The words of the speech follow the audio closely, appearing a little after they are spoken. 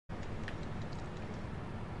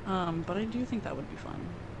But I do think that would be fun.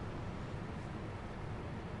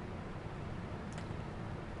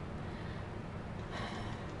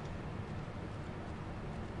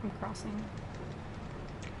 I'm crossing.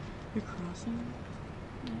 You're crossing?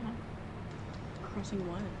 Yeah. Crossing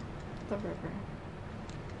what? The river.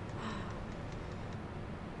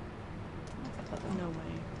 No way.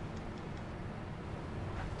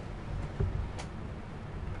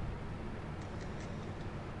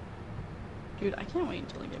 Dude, I can't wait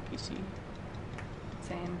until I get PC.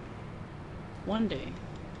 Same. One day.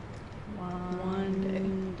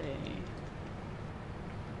 One day.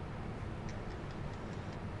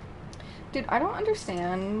 Dude, I don't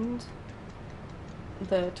understand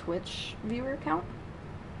the Twitch viewer count.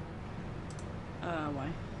 Why?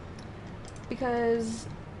 Because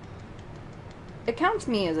it counts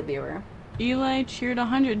me as a viewer. Eli cheered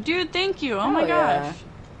 100. Dude, thank you. Oh my yeah. gosh.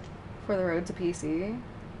 For the road to PC.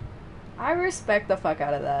 I respect the fuck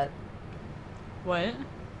out of that. What?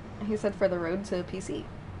 He said for the road to PC.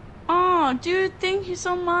 Oh, dude, thank you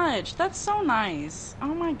so much. That's so nice.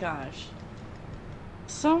 Oh my gosh.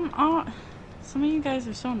 Some of you guys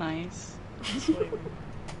are so nice.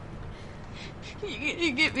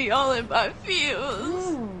 You get me all in my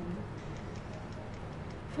feels.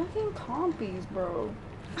 Fucking compies, bro.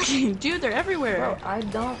 Dude, they're everywhere. Bro, I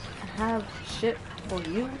don't have shit for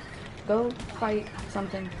you. Go fight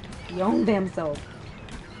something your own damn self.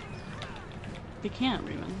 They can't,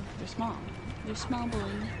 Raven. They're small. They're small boys.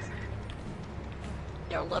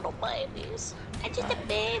 They're little babies. I'm just a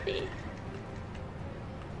baby.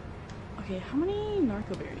 Okay, how many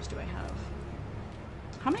narco berries do I have?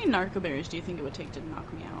 How many narco berries do you think it would take to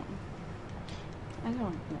knock me out? I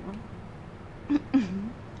don't know.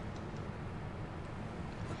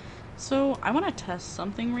 So, I want to test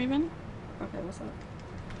something, Raven. Okay, what's up?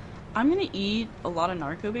 I'm gonna eat a lot of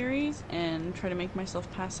narco berries and try to make myself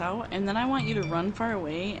pass out, and then I want you to run far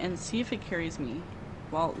away and see if it carries me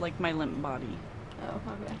while, like, my limp body. Oh,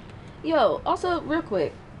 okay. Yo, also, real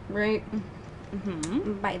quick, right?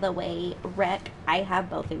 Mm-hmm. By the way, Rec, I have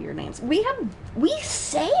both of your names. We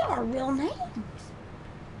say our real names.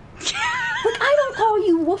 Like, I don't call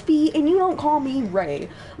you Woofy, and you don't call me Ray.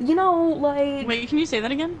 You know, like... Wait, can you say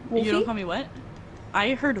that again? Woofy? You don't call me what?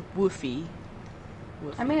 I heard Woofy.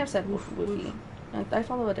 Woofy. I may have said Woof, Woofy. I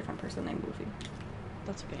follow a different person named Woofy.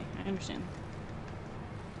 That's okay. I understand.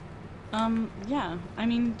 Yeah. I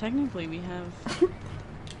mean, technically we have,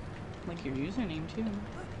 like, your username, too.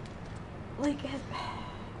 Like,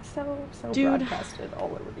 so Dude. broadcasted all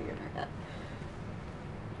over the internet.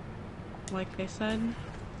 Like I said,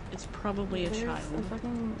 it's probably There's a child. a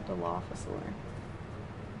fucking Dilophosaur.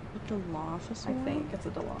 A Dilophosaur? I think it's a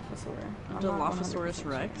Dilophosaur. A I'm not Dilophosaurus 100%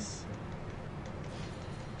 Rex?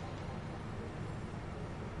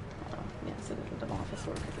 sure. Yes, it is a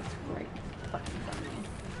Dilophosaur because it's right fucking in front of me.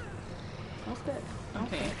 Smells good.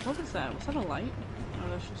 Okay, what was that? Was that a light? Oh,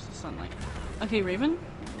 that's just the sunlight. Okay, Raven?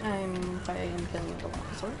 I am killing a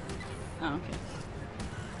Dilophosaur. Oh, okay.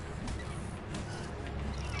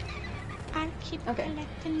 I keep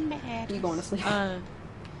collecting berries. Are you going to sleep?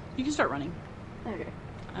 You can start running. Okay.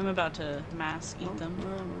 I'm about to mass eat them.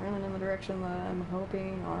 I'm running in the direction that I'm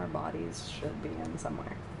hoping our bodies should be in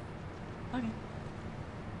somewhere. Okay.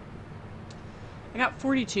 I got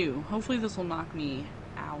 42. Hopefully this will knock me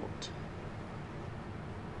out.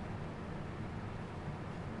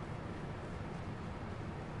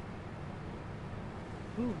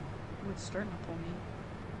 Ooh, it's starting to pull me.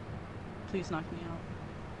 Please knock me out.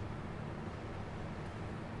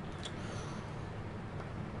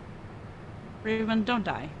 Raven, don't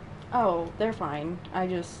die. Oh, they're fine. I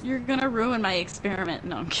just... You're gonna ruin my experiment.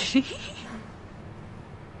 No, I'm kidding.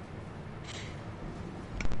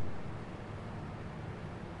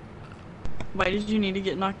 Why did you need to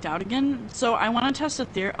get knocked out again? So I want to test a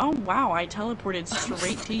theory. Oh wow, I teleported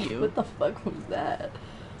straight to you. What the fuck was that?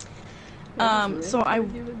 So I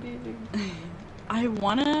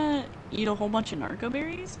want to eat a whole bunch of narco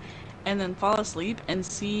berries and then fall asleep and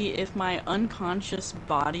see if my unconscious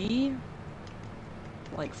body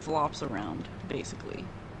like flops around, basically.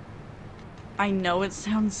 I know it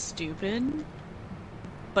sounds stupid,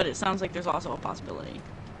 but it sounds like there's also a possibility.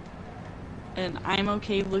 And I'm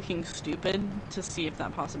okay looking stupid to see if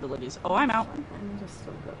that possibility is... Oh, I'm out. I'm just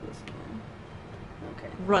still got this one. Okay.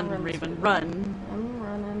 Run, Raven, run. I'm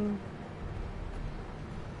running.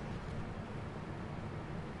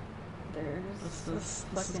 This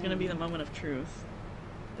is gonna be the moment of truth.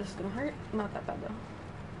 This is gonna hurt? Not that bad, though.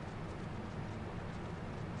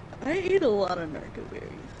 I ate a lot of narco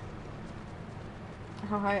berries.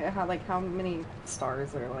 How many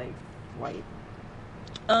stars are, like, white?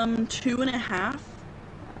 2.5.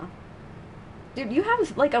 Dude, you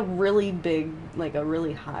have like a really big, like a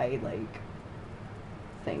really high, like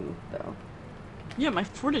thing though. Yeah, my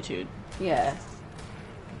fortitude. Yeah.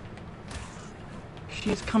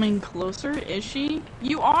 She's coming closer, is she?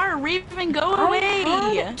 You are! Raven, go away!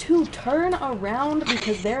 I had to turn around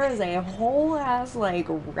because there is a whole ass like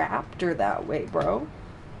raptor that way, bro.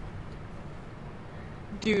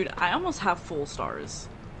 Dude, I almost have full stars.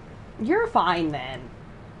 You're fine then.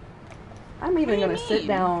 I'm even What do gonna you sit mean?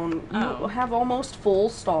 down. You Oh. have almost full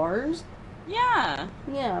stars. Yeah.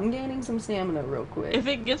 Yeah, I'm gaining some stamina real quick. If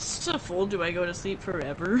it gets to full, do I go to sleep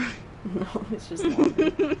forever? No, it's just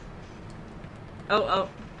longer. Oh.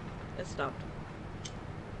 It stopped.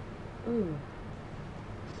 Ooh.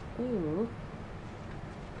 Ooh.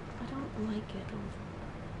 I don't like it.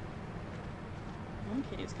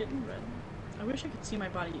 Okay, it's getting red. I wish I could see my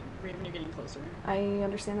body. Raven, you're getting closer. I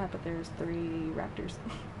understand that, but there's 3 raptors.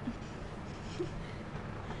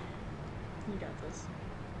 You got this.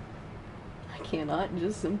 I cannot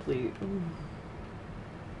just simply.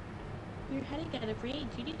 You're heading out of range.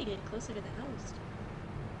 You need to get closer to the host.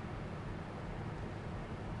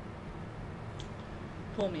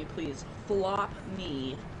 Pull me, please. Flop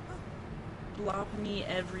me. Flop me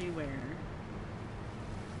everywhere.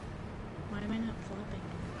 Why am I not flopping?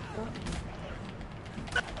 Flop me.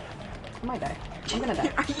 I might die. I'm gonna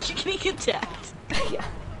die. Are you getting attacked? Yeah.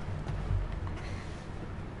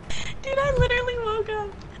 Dude, I literally woke up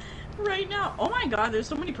right now. Oh my god, there's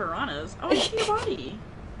so many piranhas. Oh, I see your body.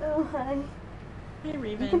 Oh, hi. Hey,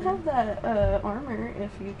 Raven. You can have that armor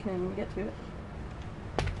if you can get to it.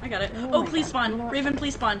 I got it. Oh Oh, my please God. spawn. You know what? Raven,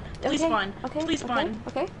 please spawn. Please Okay, spawn. Okay. Please spawn.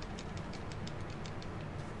 Okay.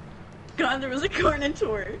 God, there was a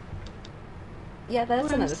Carnotaur. Yeah, that's Oh,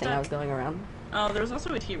 I'm another thing I stuck. was going around. Oh, there was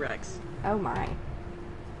also a T-Rex. Oh my.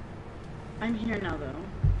 I'm here now, though.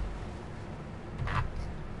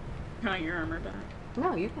 Can I get your armor back?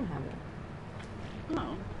 No, you can have it.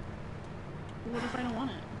 Oh. What if I don't want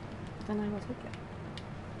it? Then I will take it.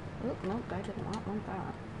 Oh, nope, I did not want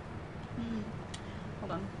that.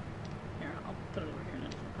 Hold on. Here, I'll put it over here in a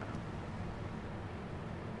different pile.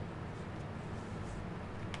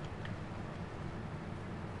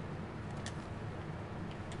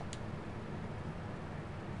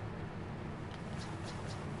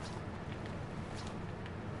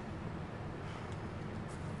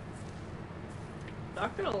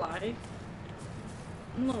 Not gonna lie,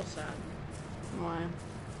 I'm a little sad Why?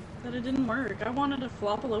 that it didn't work. I wanted to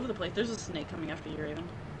flop all over the place. There's a snake coming after you, Raven.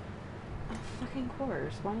 Of fucking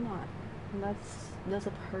course, why not? That's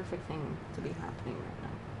a perfect thing to be happening right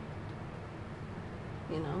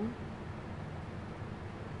now. You know?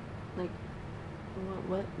 Like,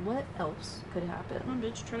 what else could Come on, happen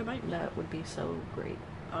bitch, try to bite me. that would be so great?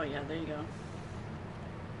 Oh yeah, there you go.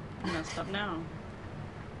 I messed up now.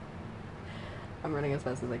 I'm running as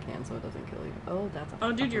fast as I can so it doesn't kill you. Oh, that's a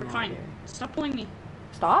Oh, dude, you're fucking fine. alligator. Stop pulling me.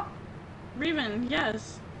 Stop? Raven,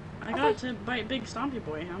 yes. I Okay. got to bite Big Stompy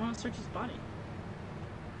Boy. I want to search his body.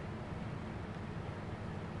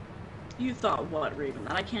 You thought what, Raven?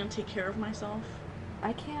 That I can't take care of myself?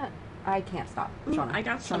 I can't stop. Ooh, Shauna, I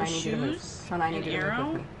got Shauna, some I need you to move. shoes, Shauna, I need an you to move arrow.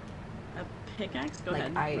 with me. A pickaxe? Go Like,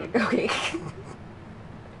 ahead. okay.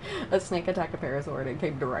 A snake attacked a parasaur and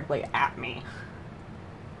came directly at me.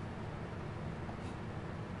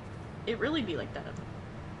 It really be like that.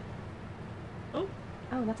 Oh,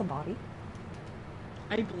 Oh, that's a body.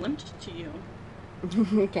 I blimped to you.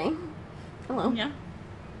 Okay. Hello. Yeah.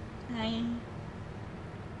 Hi.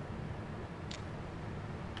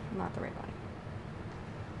 Not the right body.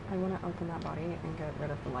 I want to open that body and get rid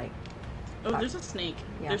of the light. Oh, there's a snake.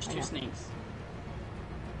 Yeah, There's I two know. snakes.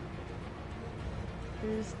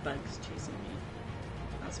 There's bugs chasing me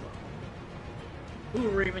as well. Ooh,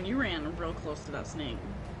 Raven, you ran real close to that snake.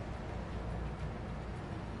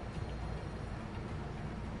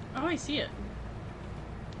 Oh, I see it.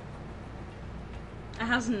 It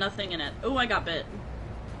has nothing in it. Oh, I got bit.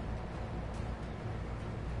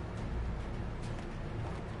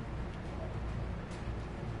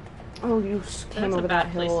 Oh, you came That's a over bad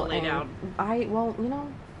that place to hill lay and down. well, you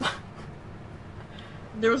know.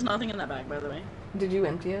 There was nothing in that bag, by the way. Did you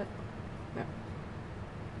empty it? No.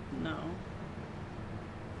 No.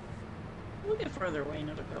 We'll get further away,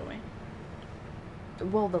 not to go away.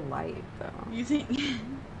 Well, the light though. You think?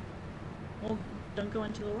 Well, don't go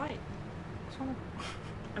into the light. Shauna.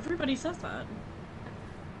 Everybody says that.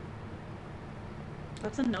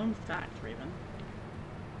 That's a known fact, Raven.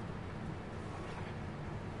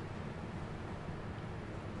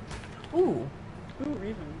 Ooh. Ooh,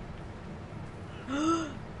 Raven.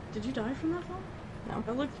 Did you die from that fall?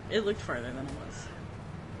 No. It looked farther than it was.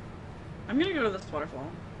 I'm gonna go to this waterfall.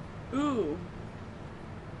 Ooh.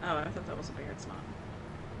 Oh, I thought that was a bear. It's not.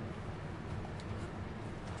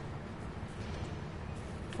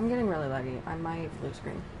 I'm getting really laggy. I might blue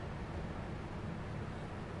screen.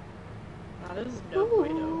 That is no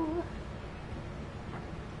bueno. Ooh.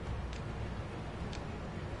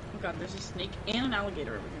 Oh god, there's a snake and an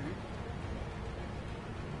alligator over here.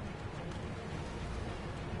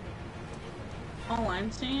 All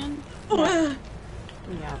I'm saying. Yeah.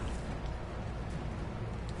 Yeah.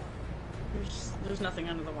 There's nothing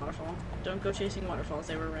under the waterfall. Don't go chasing waterfalls.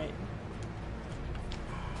 They were right.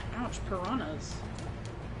 Ouch, piranhas.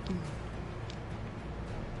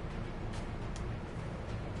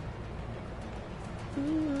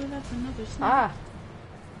 Ooh, that's another snake. Ah!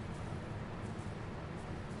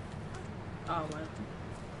 Oh, what?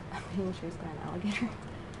 I'm being chased by an alligator.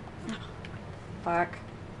 Fuck.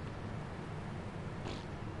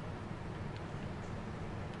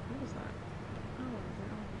 What was that? Oh,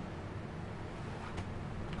 they're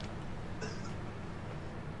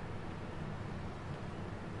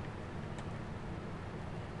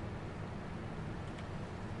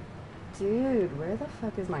all... Dude, where the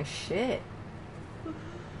fuck is my shit?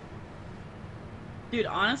 Dude,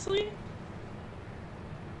 honestly?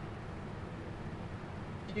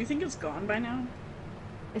 Do you think it's gone by now?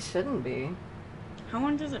 It shouldn't be. How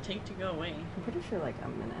long does it take to go away? I'm pretty sure like a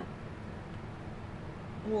minute.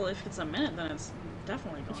 Well, if it's a minute, then it's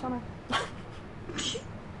definitely gone.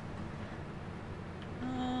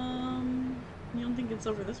 You don't think it's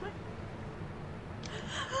over this way?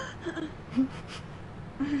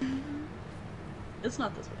 It's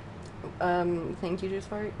not this way. Thank you, Juice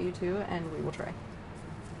Fart. You too, and we will try.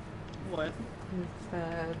 What?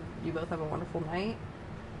 You both have a wonderful night,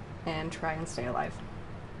 and try and stay alive.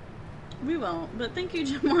 We won't, but thank you,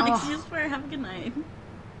 Jim Monix. Oh. Just for have a good night.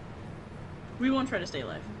 We won't try to stay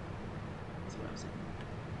alive. That's what I was saying.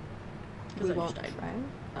 Because We I just won't died. try.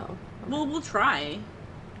 Oh. Okay. Well, we'll try,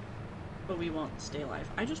 but we won't stay alive.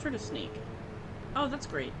 I just heard a snake. Oh, that's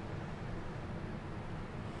great.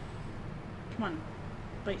 Come on.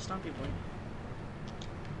 Bite Stompy Boy.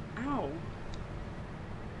 Ow.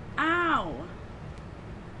 Ow!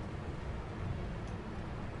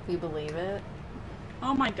 You believe it?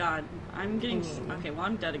 Oh my god. I'm getting... Mm. Okay, well,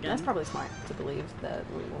 I'm dead again. That's probably smart to believe that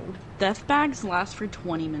we will. Death bags last for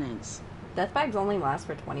 20 minutes. Death bags only last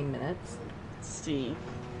for 20 minutes. Let's see.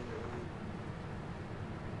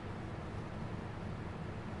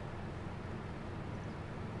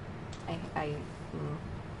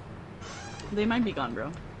 They might be gone,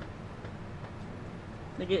 bro.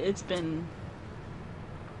 Like, it's been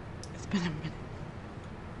a minute.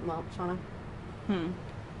 Well, Shauna.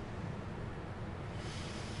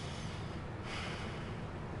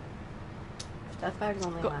 Death bags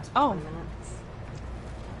only last for 20 minutes.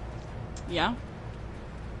 Yeah?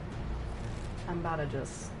 I'm about to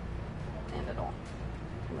just end it all.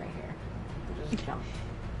 Right here. Just jump.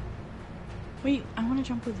 Wait, I want to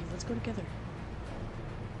jump with you. Let's go together.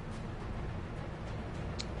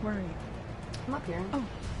 Where are you? I'm up here. Oh.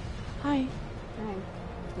 Hi. Hi.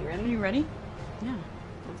 You Are ready? you ready? Yeah.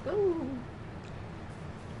 Let's go.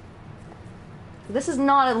 This is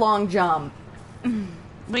not a long jump.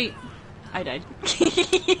 Wait. I died.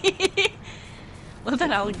 Let that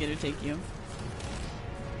alligator take you.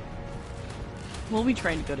 We'll be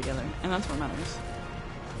trying to go together, and that's what matters.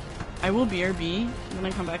 I will BRB. When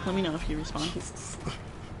I come back, let me know if you respawn. Jesus.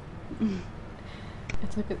 It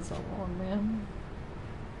took it so long, man.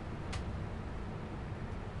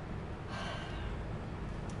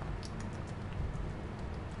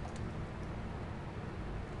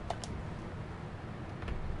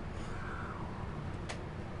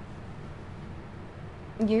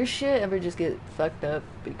 Your shit ever just get fucked up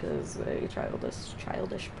because a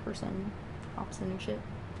childish person hops in your shit?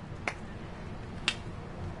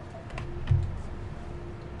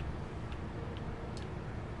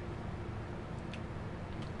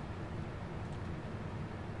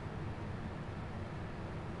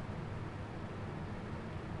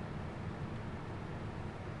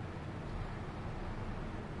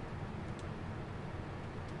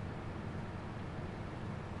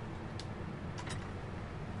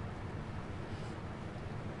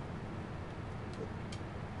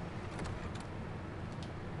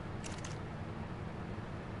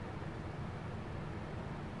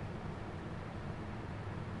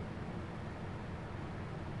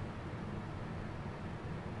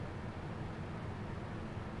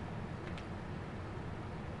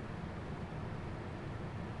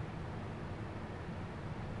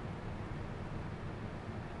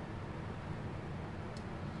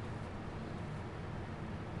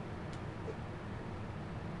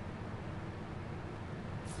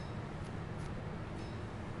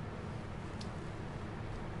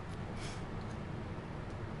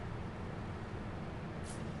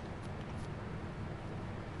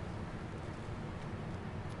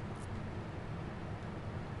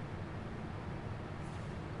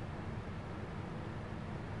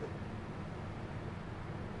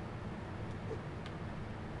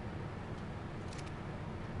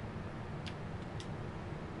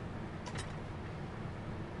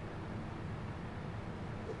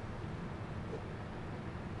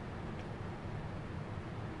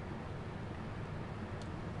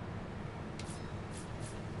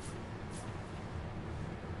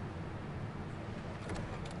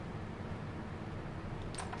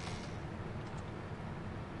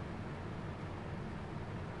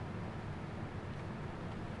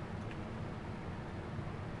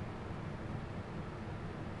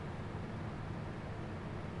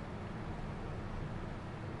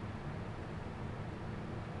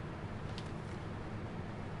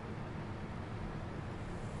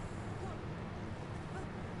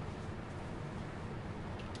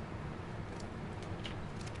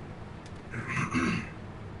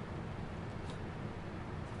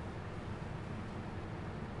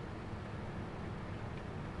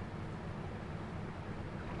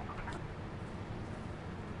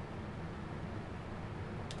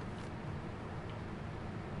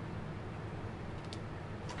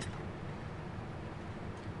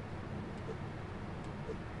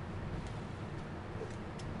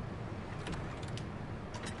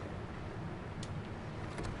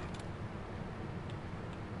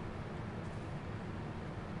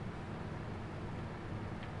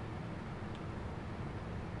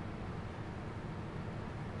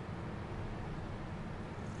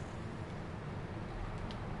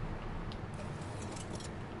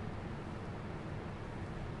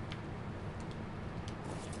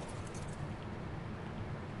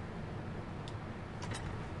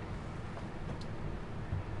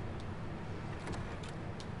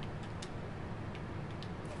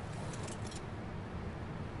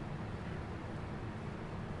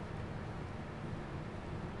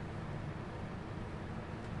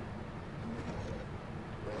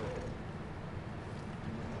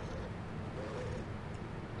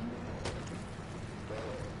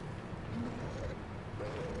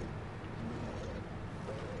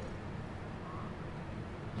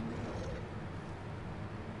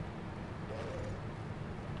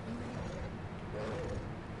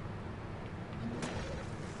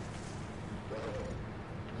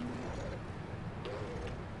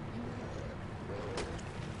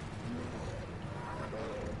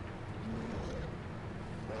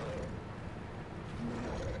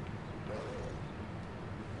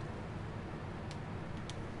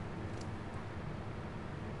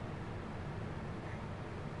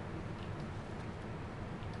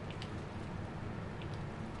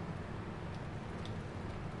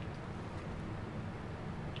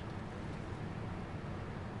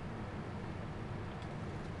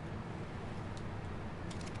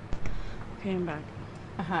 Okay, I'm back.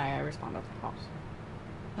 Hi, I responded to the house.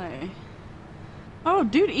 Hi. Oh,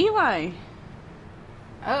 dude, Eli!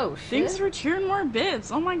 Oh, shit. Thanks for cheering more bits.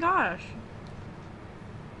 Oh my gosh.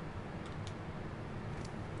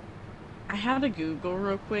 I had to Google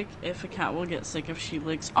real quick if a cat will get sick if she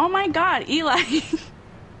licks. Oh my god, Eli!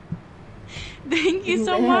 Thank you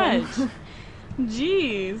so much.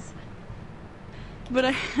 Jeez. But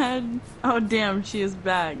I had... Oh, damn, she is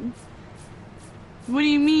back. What do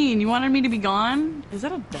you mean? You wanted me to be gone? Is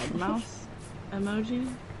that a dead mouse emoji?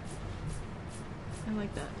 I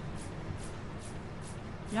like that.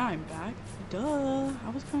 Yeah, I'm back. Duh. I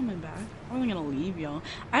was coming back. I wasn't gonna leave y'all.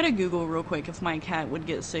 I had to Google real quick if my cat would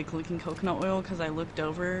get sick licking coconut oil because I looked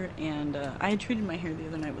over and I had treated my hair the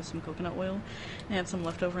other night with some coconut oil. And I had some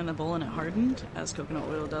left over in the bowl and it hardened, as coconut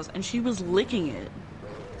oil does. And she was licking it.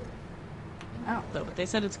 Oh. So, but they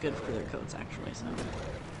said it's good for their coats actually, so.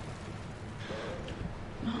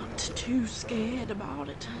 Not too scared about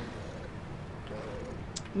it.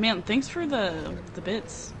 Man, thanks for the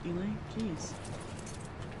bits, Eli. Jeez.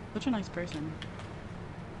 Such a nice person.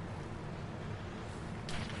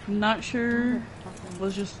 I'm not sure.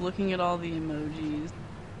 Was just looking at all the emojis.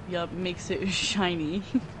 Yup, makes it shiny.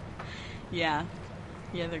 Yeah.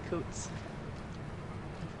 Yeah, their coats.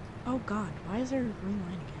 Oh god, why is there a green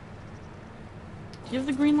line again? Do you have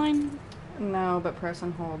the green line? No, but press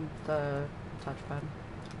and hold the touchpad.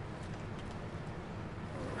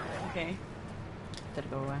 Okay. Did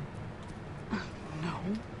it go away? No,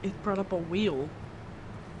 it brought up a wheel.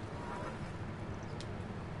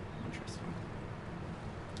 Interesting.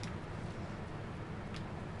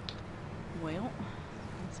 Well,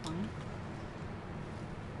 that's fine.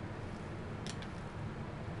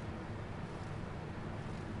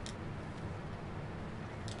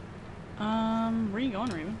 Where are you going,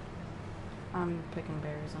 Raven? I'm picking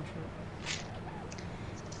berries and shit.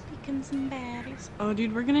 Picking some berries. Oh,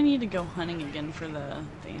 dude, we're gonna need to go hunting again for the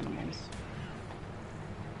animals.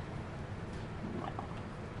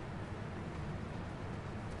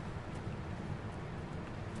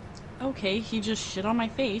 Okay, he just shit on my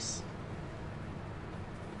face.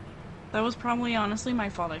 That was probably honestly my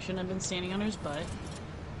fault. I shouldn't have been standing on his butt.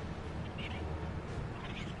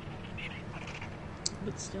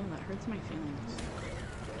 But still, that hurts my feelings.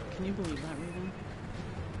 Can you believe that, Raven?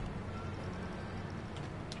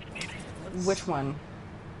 Which one?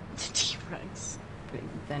 T-Rex.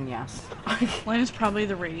 Then yes. Mine is probably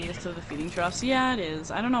the radius of the feeding troughs. Yeah, it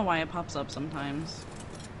is. I don't know why it pops up sometimes.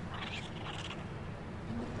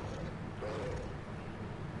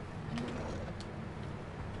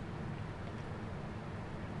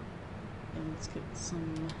 And let's get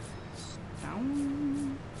some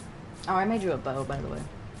stone. Oh, I made you a bow, by the way.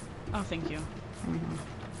 Oh, thank you. Mm-hmm.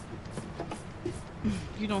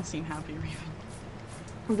 You don't seem happy, Raven.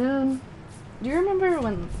 Dude, do you remember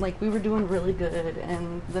when, like, we were doing really good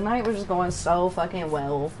and the night was just going so fucking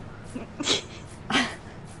well?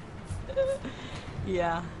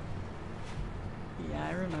 Yeah. Yeah,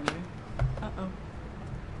 I remember. Uh-oh.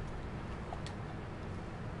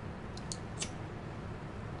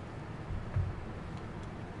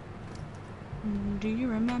 Do you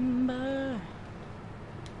remember?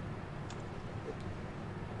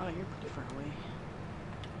 Oh, you're pretty far away.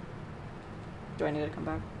 Do I need to come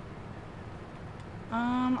back?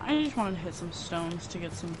 I just wanted to hit some stones to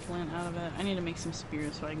get some flint out of it. I need to make some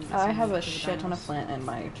spears so I can get some I have meat a for the shit ton of dinos. flint in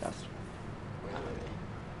my chest.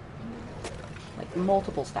 Like,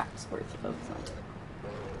 multiple stacks worth of flint.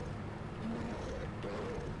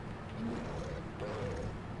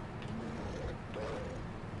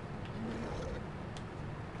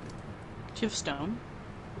 Do you have stone?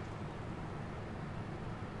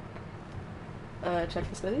 Check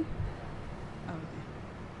the smithy? Oh, okay.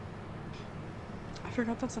 I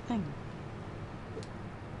forgot that's a thing.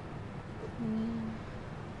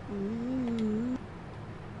 Ooh.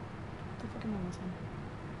 The fuck am I missing?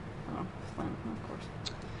 Oh, flint, of course.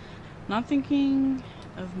 Not thinking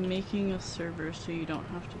of making a server so you don't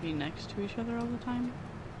have to be next to each other all the time.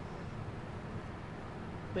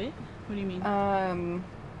 Wait, what do you mean?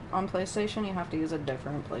 On PlayStation, you have to use a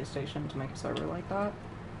different PlayStation to make a server like that.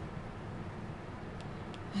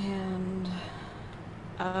 And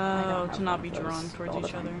I Oh, don't to have not one be of those drawn towards all the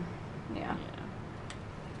each other. time. Yeah.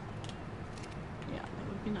 Yeah, that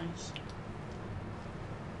would be nice.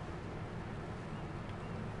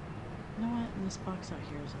 You know what? In this box out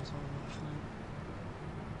here is also a lot of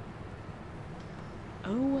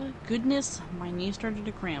flint. Oh, goodness. My knee started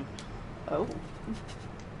to cramp. Oh.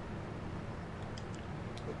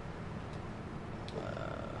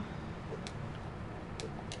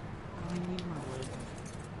 I need more wood.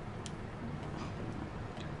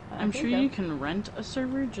 I'm there sure you go. you can rent a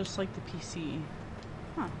server just like the PC.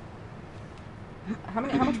 Huh. How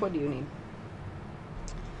much wood do you need?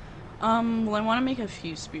 Well, I want to make a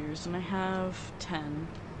few spears, and I have 10,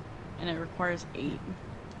 and it requires 8.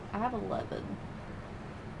 I have 11.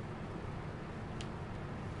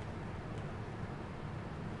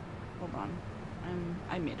 Hold on.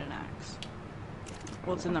 I made an axe.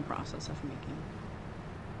 Well, it's in the process of making.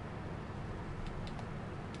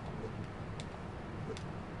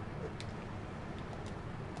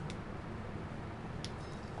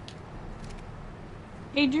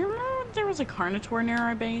 Hey, do you remember there was a Carnotaur near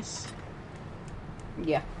our base?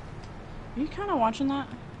 Yeah. Are you kind of watching that?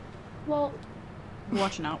 Well,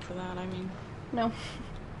 Watching out for that, I mean. no.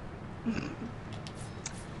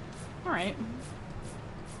 Alright.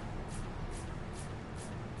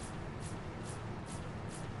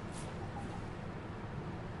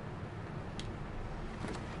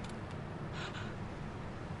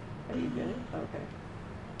 Are you good? Okay.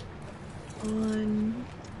 On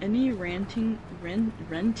any renting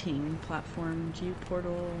platform,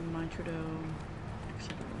 Geoportal, Mitrodo,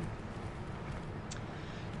 etc.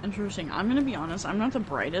 Interesting. I'm gonna be honest, I'm not the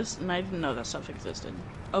brightest, and I didn't know that stuff existed.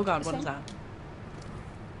 Oh god, what is Same. that?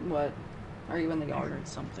 What? Are you in the I yard? heard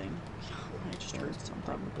something. I just heard something.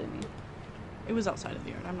 Probably me. It was outside of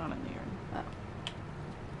the yard. I'm not in the yard. Oh.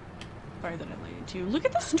 Sorry that I lied to you. Look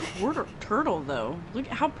at this turtle, though. Look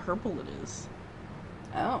at how purple it is.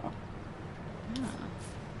 Oh. Yeah.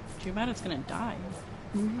 Too bad it's gonna die.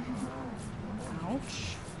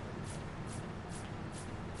 Ouch.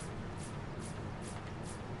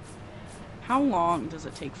 How long does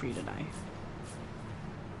it take for you to die?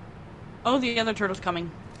 Oh, the other turtle's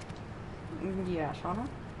coming. Yeah, Shauna?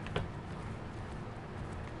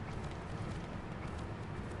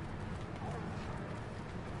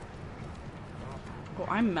 Oh,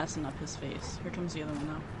 I'm messing up his face. Here comes the other one,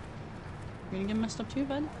 though. You gonna get messed up too,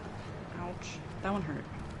 bud? Ouch. That one hurt.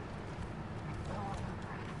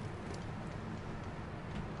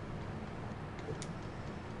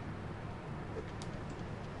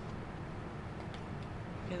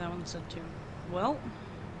 Okay, that one said too. Well.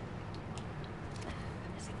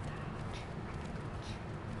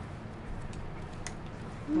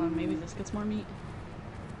 Hold on, maybe this gets more meat.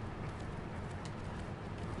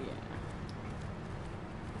 Yeah.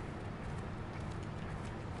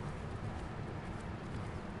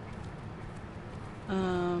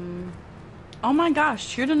 Oh my gosh,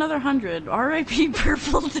 shoot another 100. R.I.P.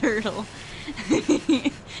 Purple Turtle.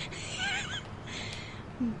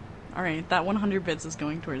 Alright, that 100 bits is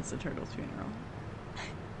going towards the turtle's funeral.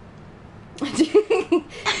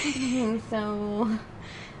 So...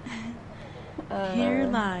 Here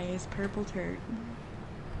lies Purple Turtle.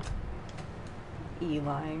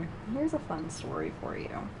 Eli, here's a fun story for you.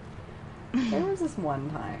 There was this one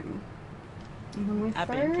time when we At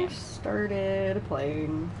band camp. first started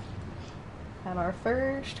playing at our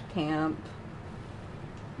first camp,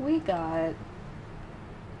 we got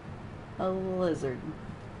a lizard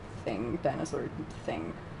thing, dinosaur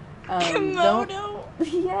thing. Komodo!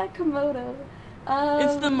 Yeah, Komodo.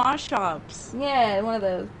 It's the Mosh Shops. Yeah, one of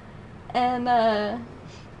those. And,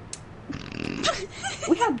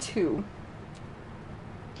 we had two.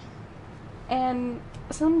 And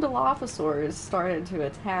some Dilophosaurs started to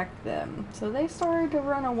attack them, so they started to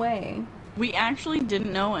run away. We actually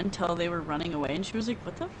didn't know until they were running away, and she was like,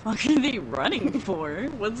 what the fuck are they running for?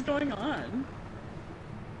 What's going on?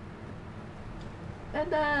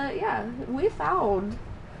 And, yeah, we found...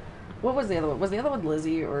 What was the other one? Was the other one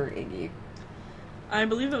Lizzie or Iggy? I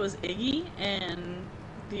believe it was Iggy, and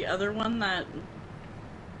the other one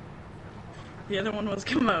was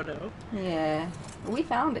Komodo. Yeah. We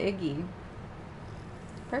found Iggy.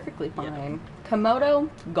 Perfectly Yeah. fine. Komodo,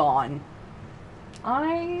 gone.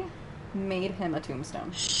 I made him a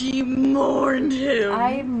tombstone. She mourned him.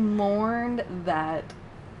 I mourned that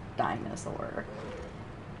dinosaur.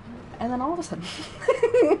 And then all of a sudden...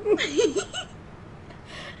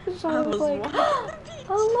 Sean was like, walking the beach.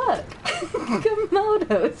 oh look!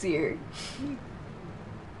 Komodo's here.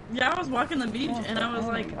 Yeah, I was walking the beach, and I was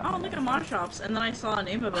like, oh, look at Mosh Shops. And then I saw a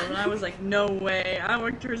name of it, and I was like, no way. I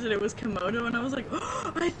walked towards it, it was Komodo, and I was like,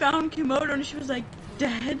 oh, I found Komodo, and she was like,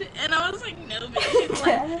 dead? And I was like, no, bitch.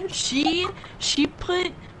 Dead? She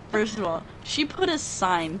put, first of all, she put a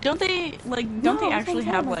sign. Don't they No, they actually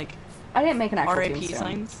have, sometimes- like, I didn't make an actual RIP tombstone.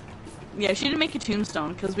 signs? Yeah, she didn't make a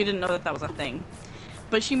tombstone, because we didn't know that was a thing.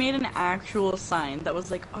 But she made an actual sign that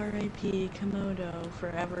was like, R.I.P. Komodo,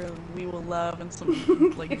 forever we will love, and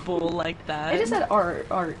some, like, bull like that. I just said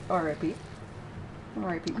R.I.P. R.I.P.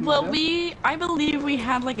 Komodo. Well, I believe we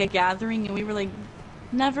had, like, a gathering, and we were like,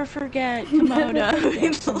 Never forget Komodo.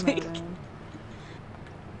 It's like- Komodo.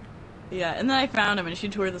 yeah, and then I found him and she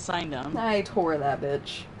tore the sign down. I tore that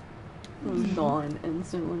bitch. It was gone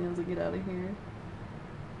instantly. I was like, get out of here.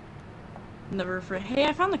 Never for. Hey,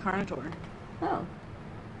 I found the Carnotaur. Oh.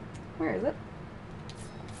 Where is it?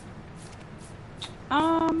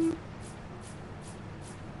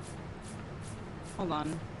 Hold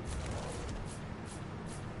on.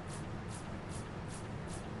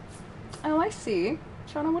 Oh, I see.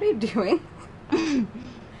 Shauna, what are you doing? I'm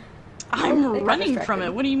Oh, it got running from distracted.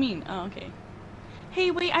 it. What do you mean? Oh, okay.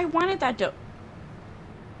 Hey, wait, I wanted that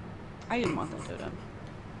I didn't want that dodo.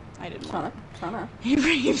 I didn't want Shauna, it. Shauna. Hey,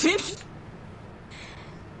 Raven.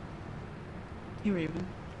 Hey, Raven.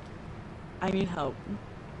 I need help.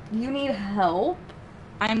 You need help?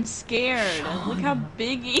 I'm scared. Look how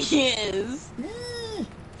big he is.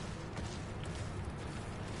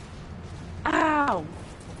 Ow.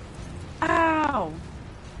 Ow.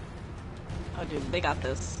 Oh, dude, they got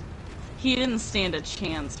this. He didn't stand a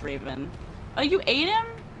chance, Raven. Oh, you ate him?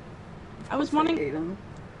 I was wanting... Aiden.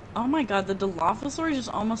 Oh my god, the Dilophosaur just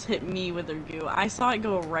almost hit me with their goo. I saw it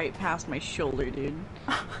go right past my shoulder, dude.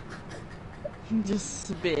 Just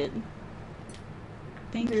spit.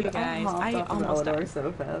 Thank Dude, you, guys. I hopped off of almost Aladar died.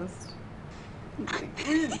 so fast.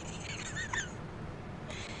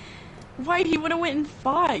 Why? He would have went and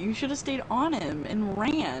fought. You should have stayed on him and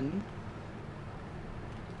ran.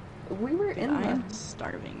 We were in I am the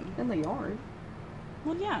starving. yard.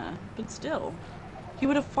 Well, yeah, but still. He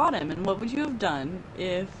would have fought him, and what would you have done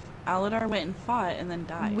if Aladar went and fought and then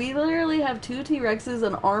died? We literally have 2 T-Rexes,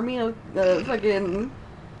 an army of fucking...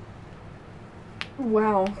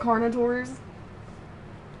 Wow, Carnotaurs.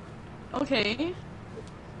 Okay.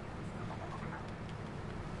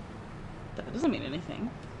 That doesn't mean anything.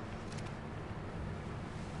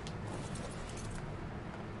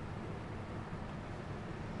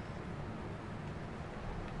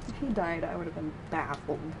 If he died, I would have been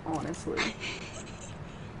baffled, honestly.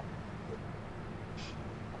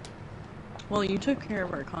 Well, you took care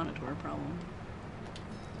of our Carnotaur problem.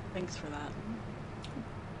 Thanks for that.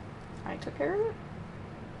 I took care of it?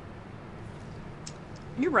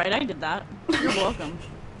 You're right, I did that. You're welcome.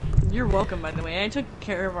 You're welcome, by the way. I took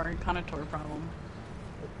care of our Carnotaur problem.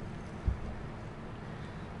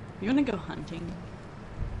 You wanna go hunting?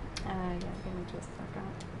 Yeah, give me just a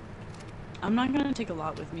second. I'm not gonna take a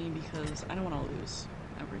lot with me because I don't wanna lose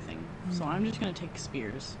everything. So I'm just gonna take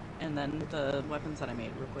spears and then the weapons that I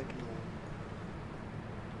made real quick.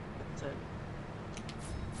 That's it.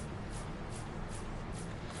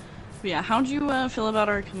 But yeah, how'd you feel about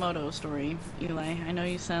our Komodo story, Eli? I know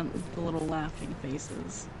you sent the little laughing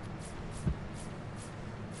faces.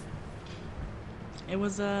 It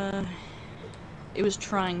was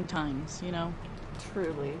trying times, you know?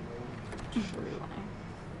 Truly. Truly.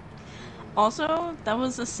 Also, that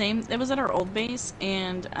was it was at our old base,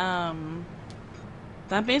 and,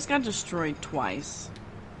 that base got destroyed twice.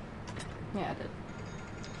 Yeah, I did.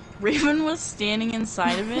 Raven was standing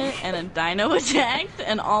inside of it, and a dino attacked,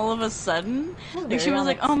 and all of a sudden, like, she was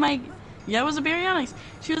like, Baryonyx. oh my... Yeah, it was a Baryonyx.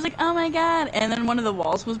 She was like, oh my god, and then one of the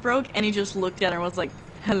walls was broke, and he just looked at her and was like,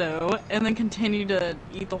 hello, and then continued to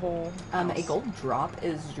eat the whole A house. gold drop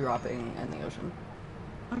is dropping in the ocean.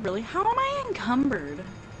 Oh, really? How am I encumbered?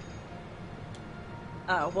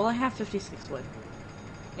 Oh, well, I have 56 wood,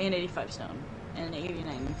 and 85 stone, and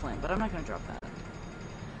 89 flint, but I'm not gonna drop that.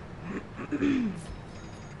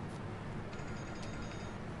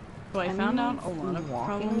 So I found out a lot of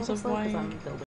problems of why... I'm building